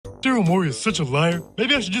Daryl Morey is such a liar.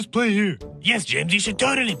 Maybe I should just play here. Yes, James, you should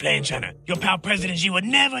totally play in China. Your pal President Xi would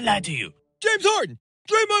never lie to you. James Harden,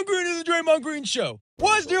 Draymond Green is the Draymond Green Show.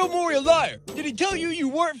 Why is Daryl Morey a liar? Did he tell you you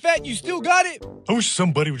weren't fat and you still got it? I wish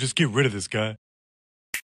somebody would just get rid of this guy.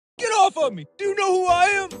 Get off of me. Do you know who I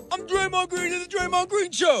am? I'm Draymond Green of the Draymond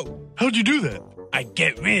Green Show. How'd you do that? I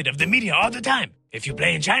get rid of the media all the time. If you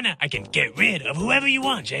play in China, I can get rid of whoever you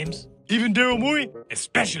want, James. Even Daryl Morey?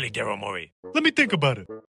 Especially Daryl Morey. Let me think about it.